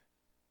 "Comfort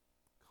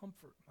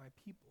my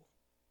people,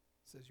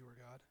 says your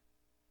God.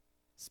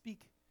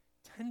 Speak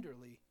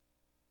tenderly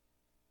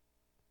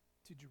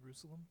to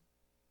Jerusalem,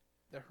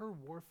 that her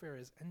warfare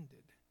is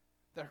ended,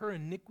 that her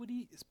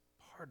iniquity is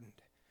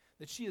pardoned,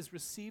 that she has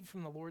received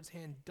from the Lord's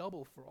hand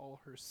double for all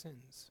her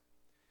sins."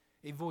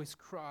 A voice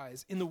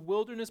cries, "In the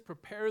wilderness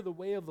prepare the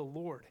way of the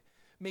Lord.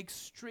 Make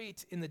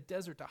straight in the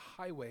desert a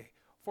highway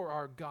for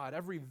our God.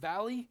 Every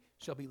valley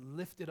shall be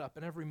lifted up,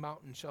 and every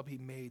mountain shall be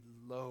made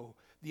low.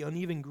 The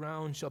uneven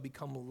ground shall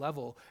become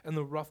level, and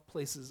the rough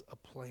places a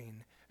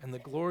plain. And the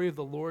glory of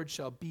the Lord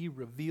shall be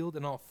revealed,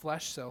 and all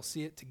flesh shall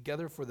see it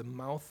together, for the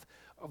mouth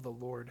of the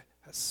Lord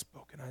has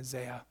spoken."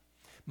 Isaiah,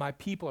 my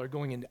people are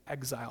going into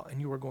exile, and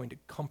you are going to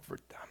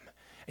comfort them.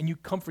 And you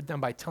comfort them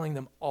by telling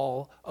them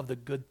all of the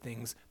good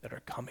things that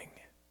are coming.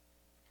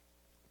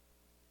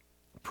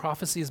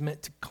 Prophecy is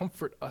meant to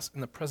comfort us in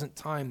the present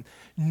time,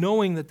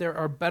 knowing that there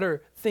are better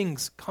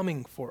things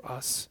coming for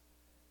us.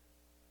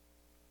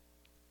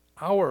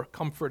 Our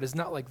comfort is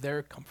not like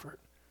their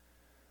comfort.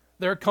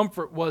 Their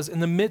comfort was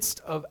in the midst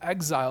of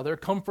exile. Their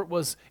comfort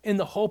was in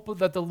the hope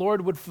that the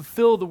Lord would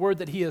fulfill the word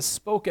that he has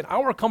spoken.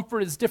 Our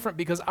comfort is different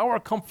because our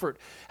comfort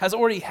has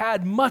already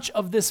had much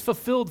of this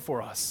fulfilled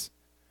for us.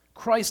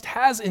 Christ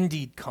has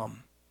indeed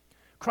come.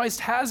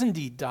 Christ has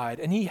indeed died,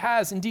 and he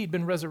has indeed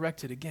been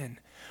resurrected again.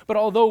 But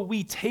although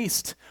we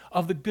taste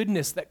of the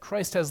goodness that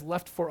Christ has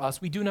left for us,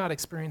 we do not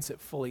experience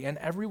it fully. And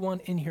everyone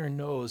in here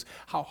knows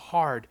how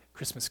hard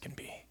Christmas can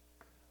be.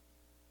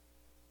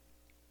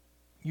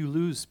 You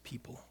lose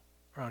people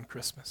around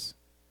Christmas.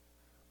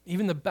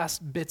 Even the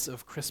best bits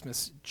of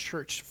Christmas,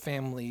 church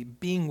family,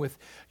 being with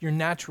your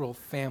natural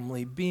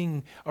family,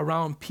 being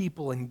around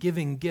people and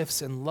giving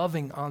gifts and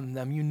loving on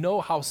them, you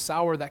know how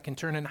sour that can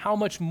turn and how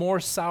much more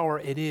sour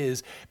it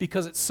is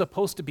because it's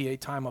supposed to be a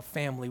time of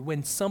family.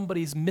 When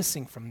somebody's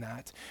missing from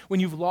that,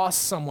 when you've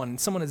lost someone and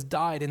someone has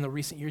died in the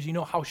recent years, you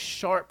know how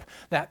sharp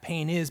that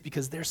pain is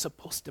because they're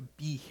supposed to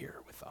be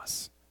here with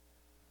us.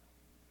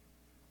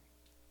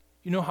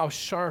 You know how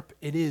sharp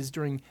it is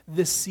during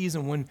this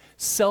season when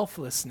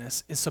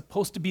selflessness is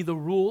supposed to be the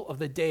rule of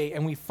the day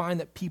and we find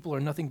that people are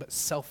nothing but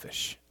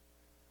selfish.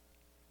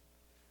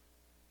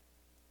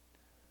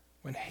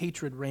 When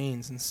hatred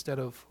reigns instead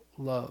of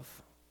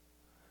love.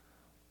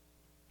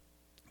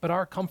 But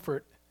our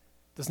comfort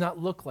does not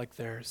look like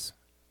theirs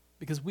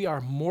because we are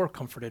more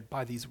comforted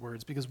by these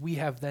words because we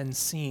have then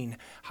seen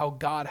how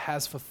God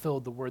has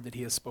fulfilled the word that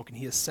he has spoken.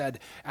 He has said,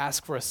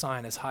 ask for a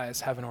sign as high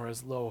as heaven or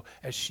as low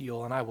as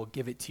Sheol, and I will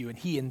give it to you. And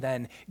he and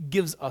then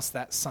gives us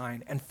that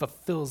sign and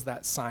fulfills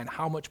that sign.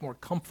 How much more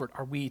comfort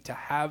are we to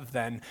have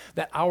then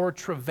that our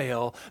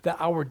travail, that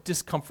our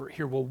discomfort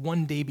here will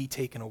one day be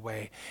taken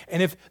away?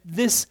 And if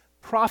this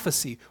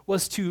prophecy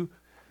was to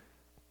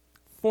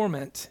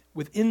foment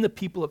within the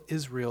people of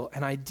Israel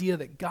an idea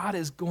that God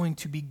is going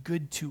to be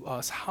good to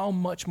us, how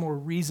much more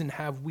reason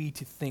have we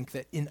to think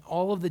that in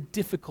all of the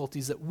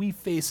difficulties that we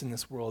face in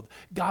this world,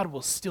 God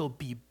will still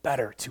be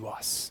better to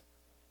us?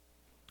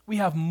 We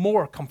have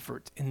more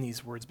comfort in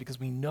these words because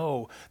we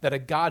know that a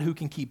God who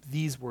can keep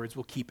these words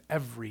will keep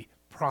every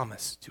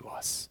promise to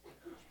us.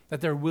 That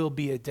there will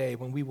be a day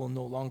when we will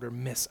no longer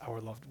miss our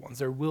loved ones.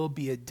 There will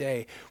be a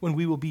day when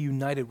we will be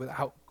united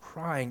without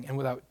crying and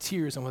without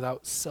tears and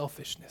without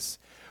selfishness,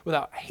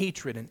 without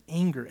hatred and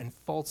anger and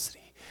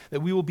falsity,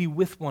 that we will be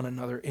with one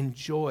another in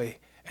joy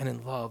and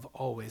in love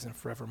always and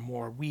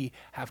forevermore. We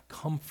have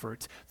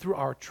comfort through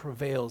our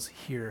travails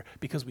here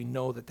because we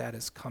know that that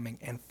is coming.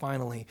 And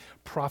finally,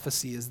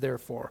 prophecy is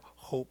therefore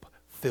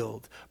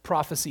hope-filled.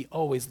 Prophecy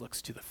always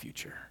looks to the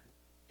future.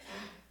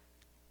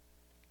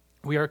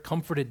 We are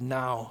comforted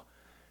now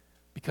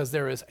because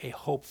there is a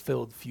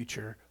hope-filled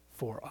future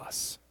for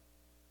us.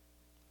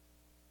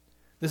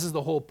 This is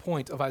the whole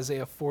point of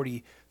Isaiah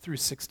 40 through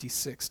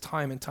 66.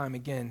 Time and time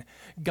again,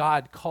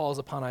 God calls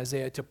upon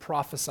Isaiah to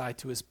prophesy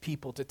to his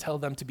people, to tell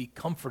them to be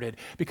comforted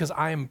because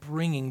I am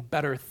bringing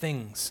better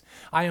things.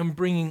 I am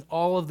bringing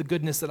all of the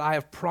goodness that I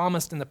have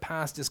promised in the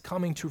past is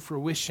coming to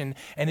fruition,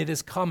 and it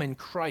has come in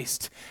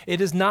Christ. It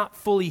is not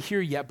fully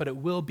here yet, but it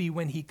will be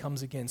when he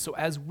comes again. So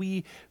as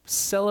we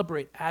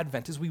celebrate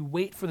Advent, as we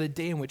wait for the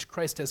day in which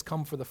Christ has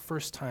come for the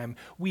first time,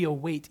 we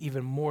await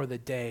even more the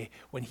day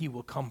when he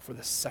will come for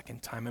the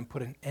second time and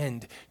put an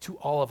end to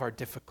all of our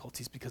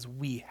difficulties because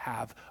we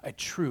have a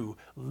true,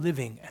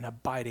 living, and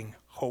abiding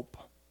hope.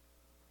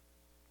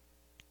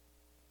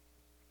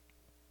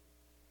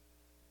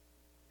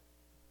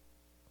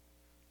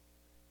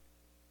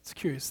 It's a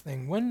curious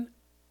thing. When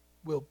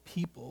will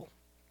people,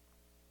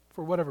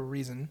 for whatever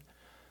reason,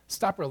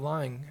 stop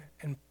relying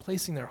and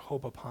placing their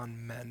hope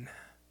upon men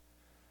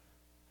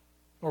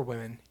or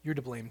women? You're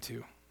to blame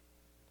too,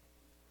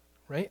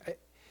 right?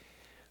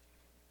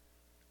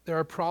 There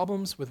are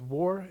problems with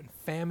war and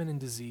famine and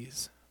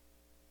disease.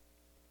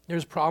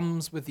 There's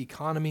problems with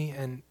economy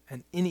and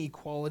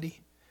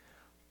inequality.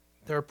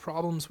 There are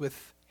problems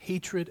with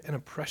hatred and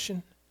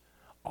oppression.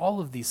 All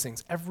of these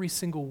things, every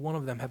single one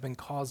of them have been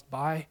caused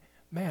by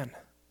man.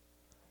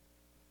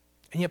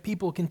 And yet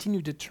people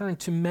continue to turn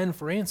to men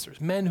for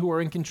answers, men who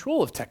are in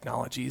control of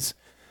technologies,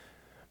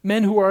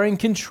 men who are in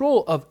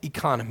control of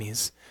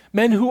economies,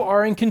 men who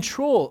are in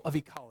control of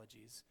ecologies,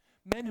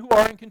 men who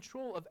are in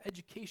control of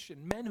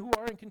education, men who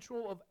are in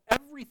control of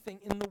everything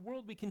in the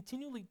world. We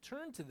continually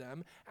turn to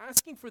them,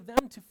 asking for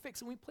them to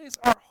fix, and we place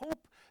our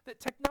hope that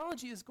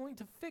technology is going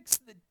to fix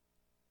the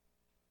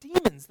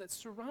demons that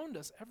surround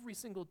us every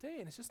single day,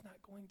 and it's just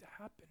not going to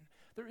happen.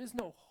 There is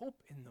no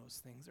hope in those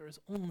things. There is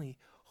only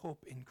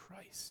hope in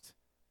Christ.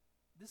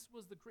 This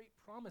was the great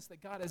promise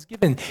that God has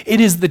given.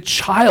 It is the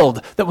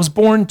child that was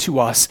born to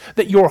us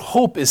that your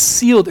hope is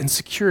sealed and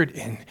secured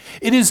in.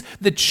 It is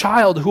the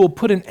child who will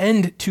put an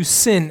end to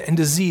sin and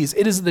disease.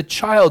 It is the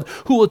child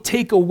who will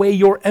take away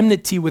your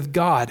enmity with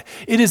God.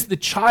 It is the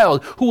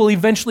child who will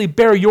eventually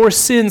bear your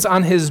sins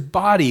on his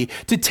body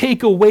to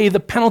take away the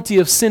penalty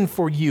of sin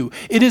for you.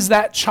 It is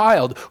that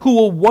child who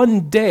will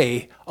one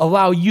day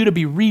allow you to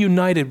be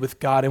reunited with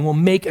God and will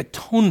make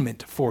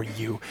atonement for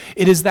you.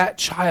 It is that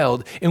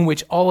child in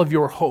which all of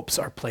your hopes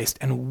are placed.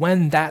 And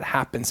when that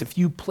happens, if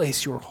you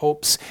place your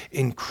hopes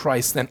in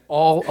Christ, then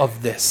all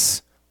of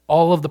this,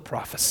 all of the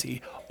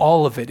prophecy,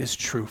 all of it is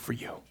true for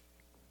you.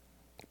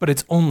 But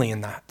it's only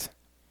in that.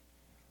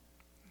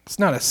 It's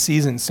not a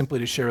season simply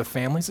to share with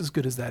families, as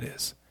good as that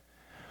is.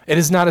 It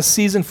is not a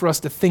season for us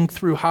to think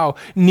through how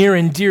near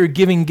and dear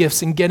giving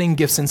gifts and getting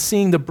gifts and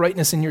seeing the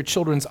brightness in your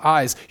children's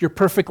eyes, your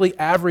perfectly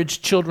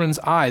average children's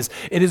eyes.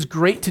 It is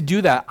great to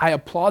do that. I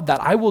applaud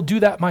that. I will do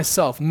that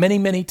myself many,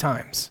 many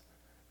times.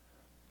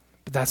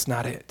 But that's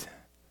not it.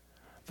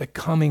 The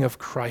coming of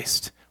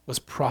Christ was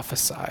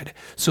prophesied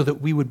so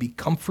that we would be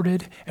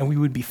comforted and we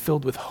would be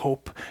filled with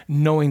hope,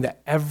 knowing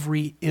that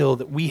every ill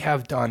that we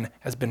have done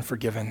has been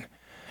forgiven.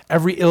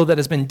 Every ill that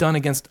has been done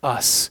against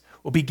us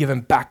will be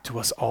given back to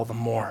us all the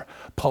more.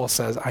 Paul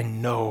says, I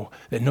know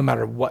that no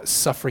matter what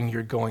suffering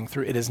you're going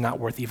through, it is not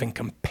worth even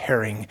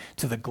comparing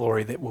to the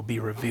glory that will be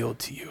revealed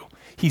to you.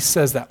 He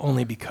says that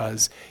only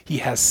because he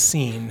has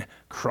seen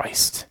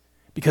Christ,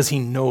 because he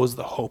knows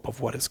the hope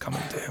of what is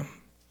coming to him.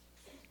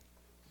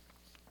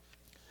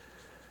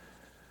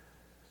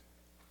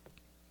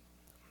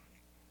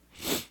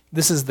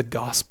 This is the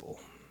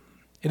gospel.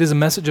 It is a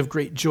message of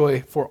great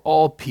joy for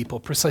all people,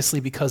 precisely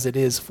because it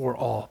is for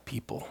all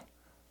people.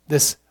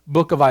 This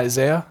book of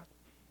Isaiah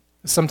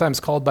is sometimes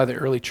called by the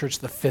early church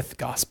the fifth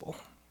gospel.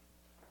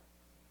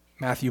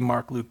 Matthew,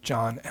 Mark, Luke,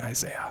 John, and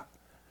Isaiah.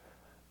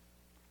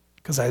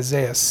 Because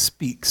Isaiah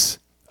speaks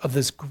of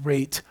this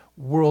great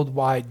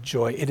worldwide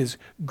joy. It is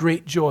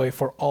great joy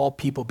for all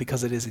people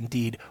because it is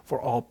indeed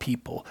for all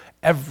people.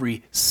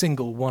 Every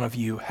single one of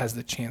you has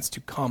the chance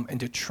to come and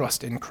to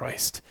trust in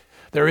Christ.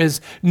 There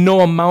is no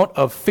amount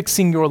of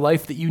fixing your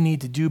life that you need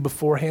to do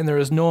beforehand. There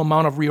is no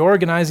amount of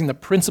reorganizing the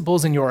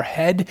principles in your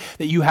head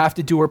that you have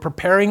to do or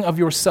preparing of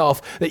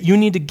yourself that you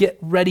need to get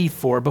ready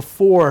for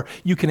before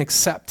you can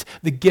accept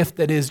the gift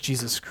that is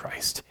Jesus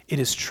Christ. It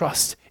is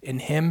trust in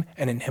him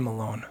and in him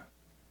alone.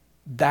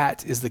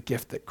 That is the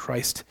gift that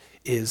Christ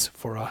is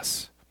for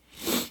us.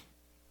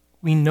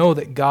 We know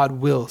that God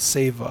will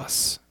save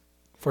us,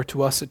 for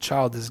to us a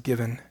child is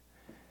given,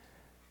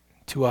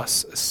 to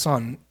us a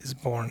son is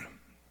born.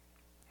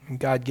 And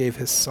God gave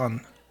his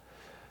Son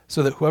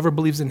so that whoever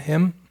believes in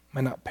him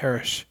might not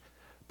perish,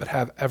 but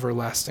have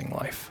everlasting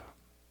life.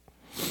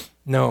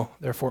 Know,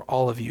 therefore,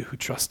 all of you who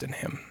trust in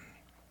him,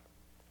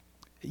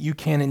 that you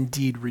can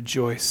indeed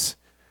rejoice,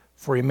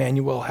 for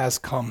Emmanuel has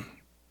come,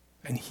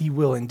 and he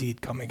will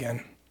indeed come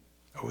again,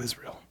 O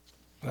Israel.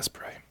 Let's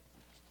pray.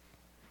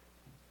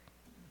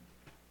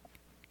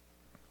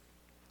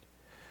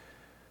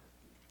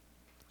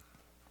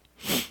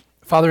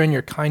 Father, in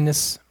your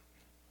kindness,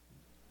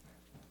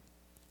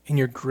 in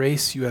your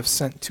grace, you have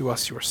sent to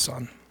us your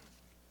Son.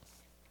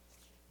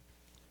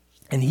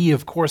 And he,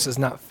 of course, has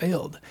not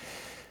failed.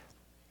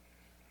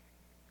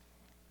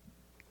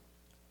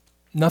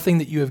 Nothing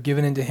that you have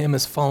given into him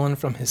has fallen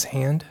from his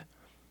hand.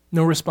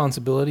 No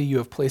responsibility you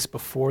have placed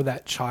before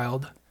that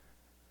child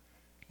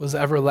was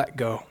ever let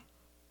go.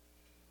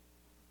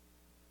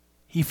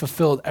 He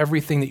fulfilled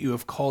everything that you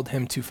have called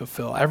him to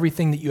fulfill,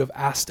 everything that you have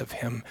asked of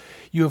him.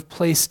 You have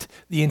placed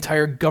the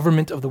entire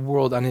government of the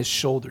world on his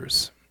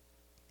shoulders,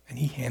 and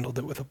he handled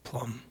it with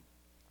aplomb.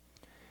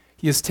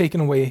 He has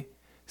taken away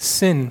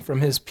sin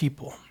from his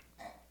people.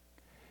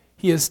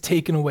 He has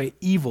taken away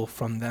evil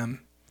from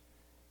them.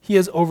 He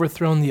has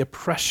overthrown the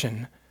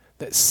oppression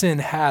that sin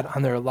had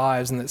on their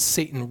lives and that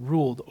Satan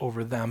ruled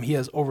over them. He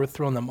has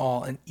overthrown them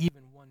all, and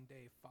even one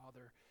day,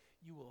 Father,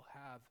 you will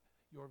have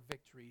your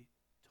victory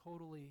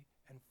totally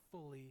and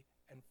fully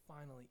and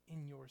finally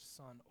in your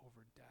Son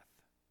over death,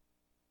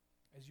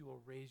 as you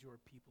will raise your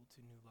people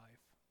to new life.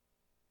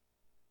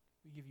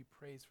 We give you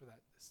praise for that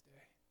this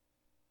day.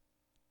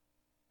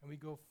 And we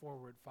go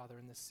forward, Father,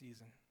 in this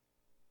season,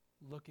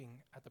 looking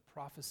at the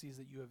prophecies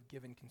that you have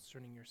given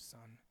concerning your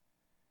Son,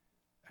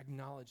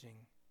 acknowledging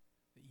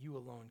that you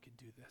alone could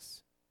do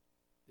this,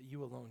 that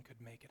you alone could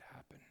make it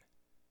happen.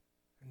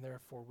 And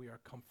therefore we are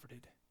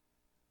comforted,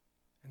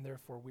 and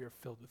therefore we are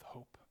filled with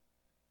hope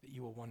that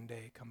you will one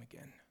day come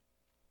again.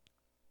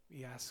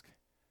 We ask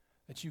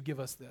that you give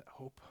us that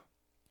hope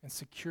and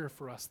secure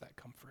for us that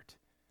comfort.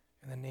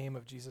 In the name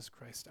of Jesus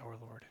Christ, our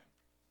Lord.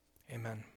 Amen.